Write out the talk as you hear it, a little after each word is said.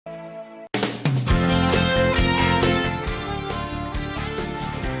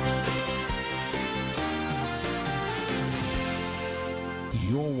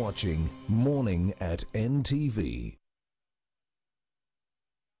You're watching Morning at NTV.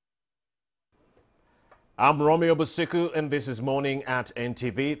 I'm Romeo Busiku, and this is Morning at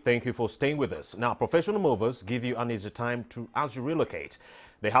NTV. Thank you for staying with us. Now, professional movers give you an easy time as you relocate.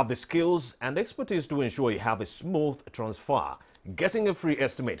 They have the skills and expertise to ensure you have a smooth transfer. Getting a free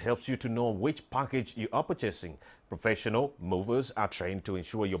estimate helps you to know which package you are purchasing. Professional movers are trained to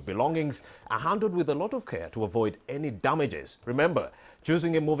ensure your belongings are handled with a lot of care to avoid any damages. Remember,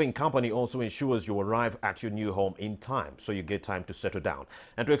 choosing a moving company also ensures you arrive at your new home in time, so you get time to settle down.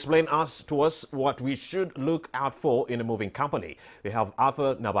 And to explain to us what we should look out for in a moving company, we have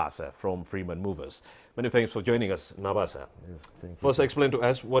Arthur Nabaasa from Freeman Movers. Many thanks for joining us, Nabaasa. Yes, thank you. First, explain to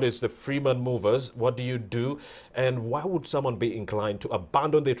us, what is the Freeman Movers? What do you do? And why would someone be inclined to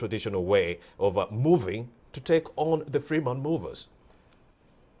abandon the traditional way of moving to take on the Freeman Movers?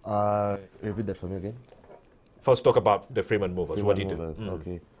 Repeat that for me again. First, talk about the Freeman Movers. Freeman What do you Movers,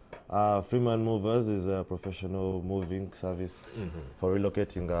 do? Okay. Freeman Movers is a professional moving service for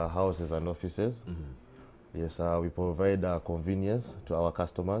relocating houses and offices. Yes, we provide convenience to our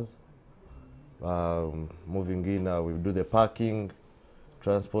customers. Moving in, we do the parking,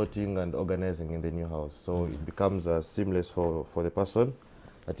 transporting, and organizing in the new house. So it becomes seamless for the person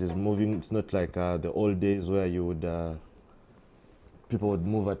that is moving. It's not like the old days where you would people would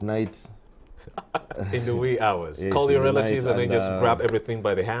move at night. In the wee hours. Yes, Call your in the relatives night and then and, just grab everything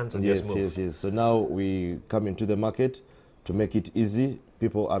by the hands and Yes, just move. yes. So now we come into the market to make it easy.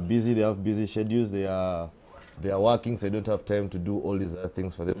 People are busy, they have busy schedules, they are working, so they don't have time to do all these other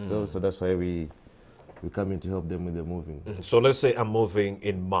things for themselves. So that's why we come in to help them with the moving. So let's say I'm moving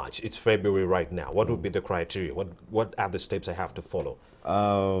in March. It's February right now. What would be the criteria? What are the steps I have to follow?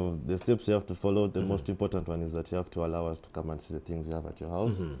 The steps you have to follow, the most important one is that you have to allow us to come and see the things you have at your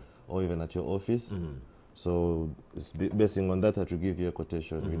house or even at your office. So it's basing on that we give you a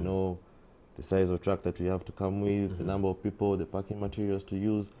quotation. We know the size of truck that we have to come with, the number of people, the parking materials to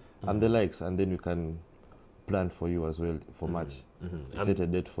use, and the likes, and then we can plan for you as well for March. Set a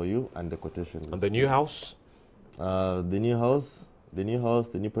date for you and the quotation. And the new house? The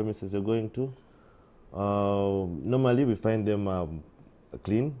new premises you're going to. Normally we find them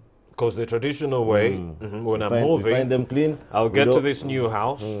clean. Because the traditional way, when I'm We moving, find them clean. I'll get to this new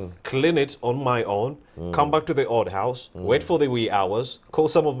house, clean it on my own, come back to the old house, wait for the wee hours, call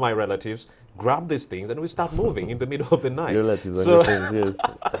some of my relatives, grab these things, and we start moving in the middle of the night. Relatives So and your friends,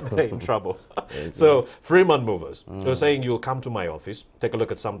 yes. they're in trouble. So Freeman Movers. So you're saying you'll come to my office, take a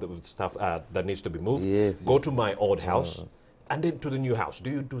look at some of the stuff that needs to be moved, Yes, go to my old house, and then to the new house.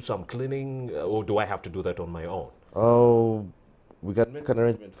 Do you do some cleaning, or do I have to do that on my own? Oh, we can make an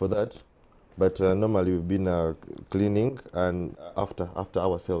arrangement for that, but normally we've been cleaning and after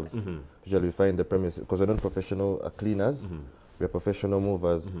ourselves. Usually we find the premises, because we're not professional cleaners, we're professional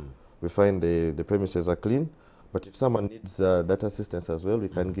movers. We find the premises are clean, but if someone needs that assistance as well, we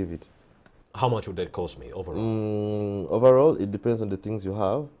can give it. How much would that cost me overall? Overall, it depends on the things you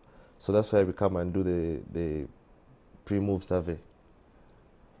have, so that's why we come and do the pre-move survey.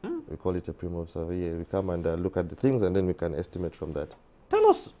 We call it a pre-move survey. Yeah, we come and look at the things, and then we can estimate from that. Tell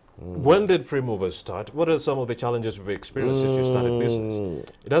us, when did Free Movers start? What are some of the challenges you've experienced since you started business?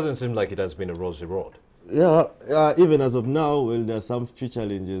 It doesn't seem like it has been a rosy road. Yeah, even as of now, well, there are some few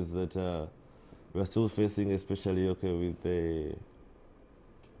challenges that we're still facing, especially with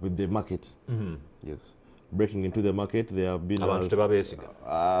the market. Yes, breaking into the market, there have been but there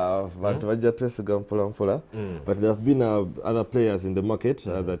have been other players in the market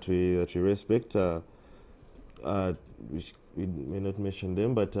that we respect. Which we may not mention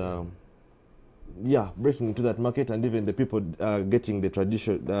them, but yeah, breaking into that market, and even the people getting the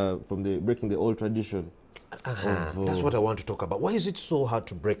tradition breaking the old tradition. That's what I want to talk about. Why is it so hard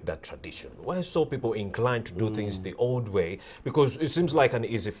to break that tradition? Why are so people inclined to do things the old way? Because it seems like an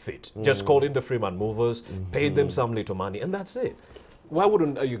easy fit. Just call in the Freeman Movers, pay them some little money, and that's it. Why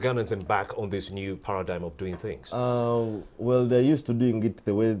wouldn't Ugandans embark on this new paradigm of doing things? Well, they're used to doing it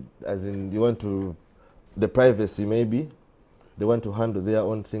the way, as in, you want to, the privacy maybe. They want to handle their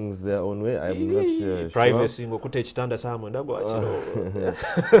own things their own way. I'm not sure. Privacy, and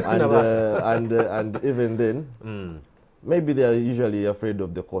even then, maybe they are usually afraid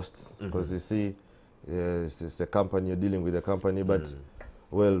of the costs, because you see, it's a company, you're dealing with a company. But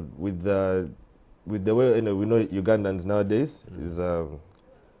well, with the way we know Ugandans nowadays is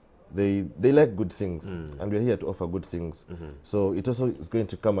they like good things, and we're here to offer good things. So it also is going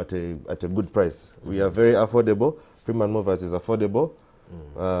to come at a good price. We are very affordable. Freeman Movers is affordable.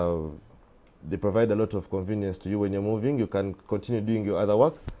 They provide a lot of convenience to you when you're moving. You can continue doing your other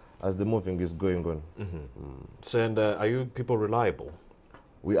work as the moving is going on. So, and are you people reliable?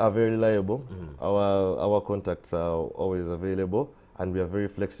 we are very reliable. Our contacts are always available, and we are very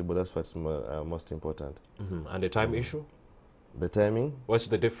flexible. That's what's most important. And the time issue? The timing? What's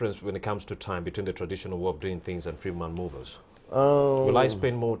the difference when it comes to time between the traditional way of doing things and Freeman Movers? Will I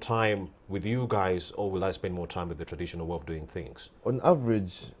spend more time with you guys, or will I spend more time with the traditional way of doing things? On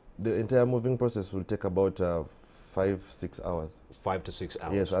average, the entire moving process will take about 5-6 hours. 5 to 6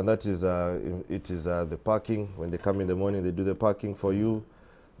 hours. Yes, and that is the parking. When they come in the morning, they do the parking for you.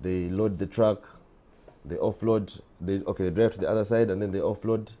 They load the truck, they offload. They drive to the other side, and then they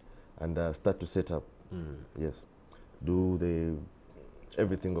offload and start to set up. Yes, do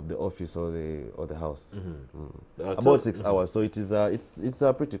everything of the office or the house. About 6 hours. So it is it's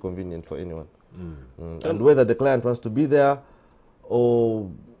pretty convenient for anyone. And whether the client wants to be there or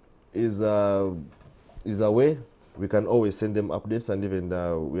is away, we can always send them updates, and even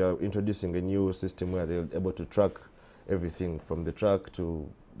we are introducing a new system where they're able to track everything from the truck to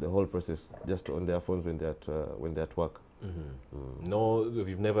the whole process just on their phones when they're at work. No,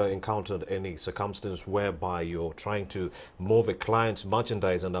 you've never encountered any circumstance whereby you're trying to move a client's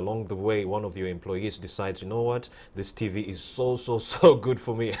merchandise and along the way one of your employees decides, you know what, this TV is so good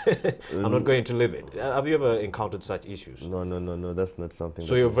for me. I'm not going to leave it. Have you ever encountered such issues? No, that's not something.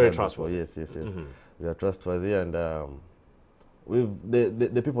 So you're very trustworthy? Yes. We are trustworthy, and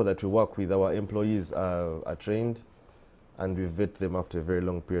the people that we work with, our employees are trained, and we vet them after a very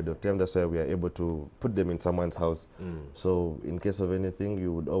long period of time. That's why we are able to put them in someone's house. So in case of anything,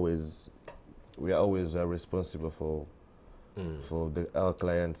 we are always responsible for our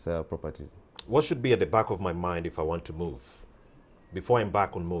clients' properties. What should be at the back of my mind if I want to move? Before I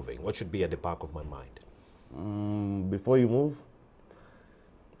embark on moving, what should be at the back of my mind? Before you move,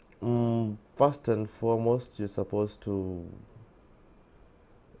 first and foremost, you're supposed to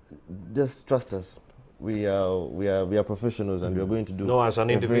just trust us. We are professionals, and we are going to do. No, as an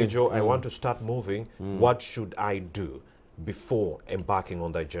individual, I want to start moving. What should I do before embarking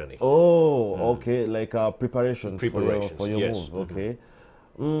on that journey? Oh, okay, like preparations for your yes. move. Okay.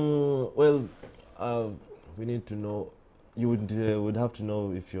 Well, we need to know. You would have to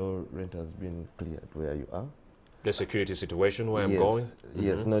know if your rent has been cleared where you are. The security situation where I'm going.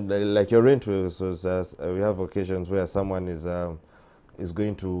 Yes, no, like your rent was we have occasions where someone is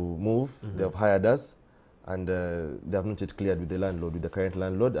going to move. They have hired us, and they have not yet cleared with the current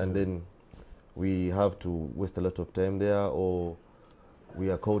landlord, and then we have to waste a lot of time there, or we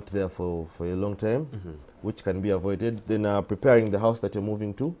are caught there for a long time, which can be avoided. Then preparing the house that you're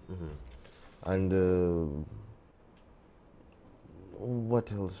moving to, and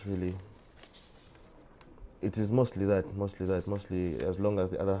what else really? It is mostly that. Mostly, as long as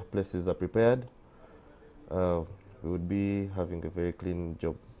the other places are prepared, we would be having a very clean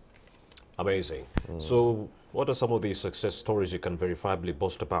job. Amazing. So what are some of the success stories you can verifiably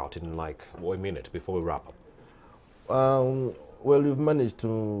boast about in like 1 minute before we wrap up? Well, we've managed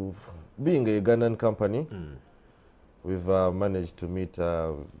to, being a Ugandan company, we've managed to meet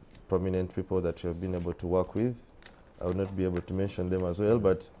prominent people that we have been able to work with. I will not be able to mention them as well,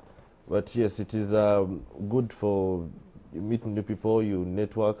 but yes, it is good for meeting new people, you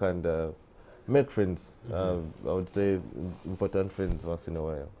network, and make friends. I would say important friends once in a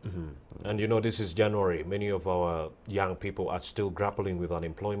while. And you know, this is January. Many of our young people are still grappling with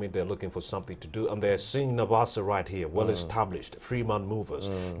unemployment. They're looking for something to do, and they're seeing Nabaasa right here, well established, Freeman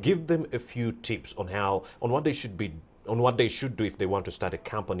Movers. Give them a few tips on what they should do if they want to start a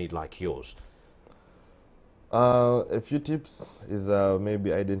company like yours. A few tips is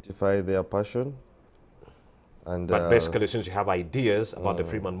maybe identify their passion. But basically, since you have ideas about the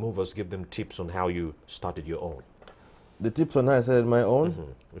Freeman Movers, give them tips on how you started your own. The tips on how I started my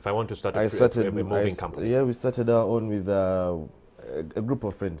own? If I want to start a moving company. Yeah, we started our own with a group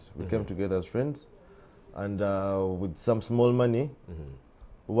of friends. We came together as friends, and with some small money,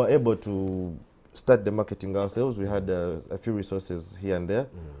 we were able to start the marketing ourselves. We had a few resources here and there.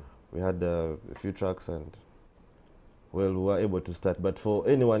 We had a few trucks, and well, we were able to start. But for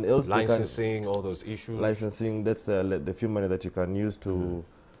anyone else, licensing, all those issues. Licensing, that's the few money that you can use to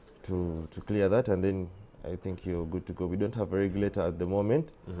clear that, and then I think you're good to go. We don't have a regulator at the moment,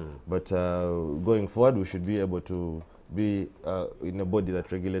 but going forward, we should be able to be in a body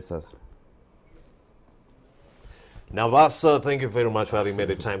that regulates us. Nabaasa, thank you very much for having made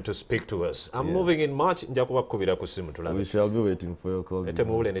the time to speak to us. I'm moving in March. We shall be waiting for your call.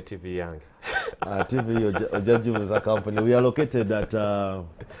 TV young. TV Ojaji was a company. We are located at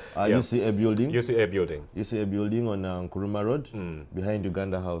UCA building. UCA building. UCA building on Nkuruma Road, behind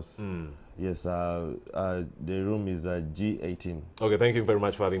Uganda House. Yes, the room is G18. Okay, thank you very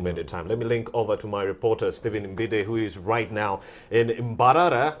much for having made the time. Let me link over to my reporter, Stephen Mbide, who is right now in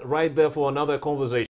Mbarara, right there for another conversation.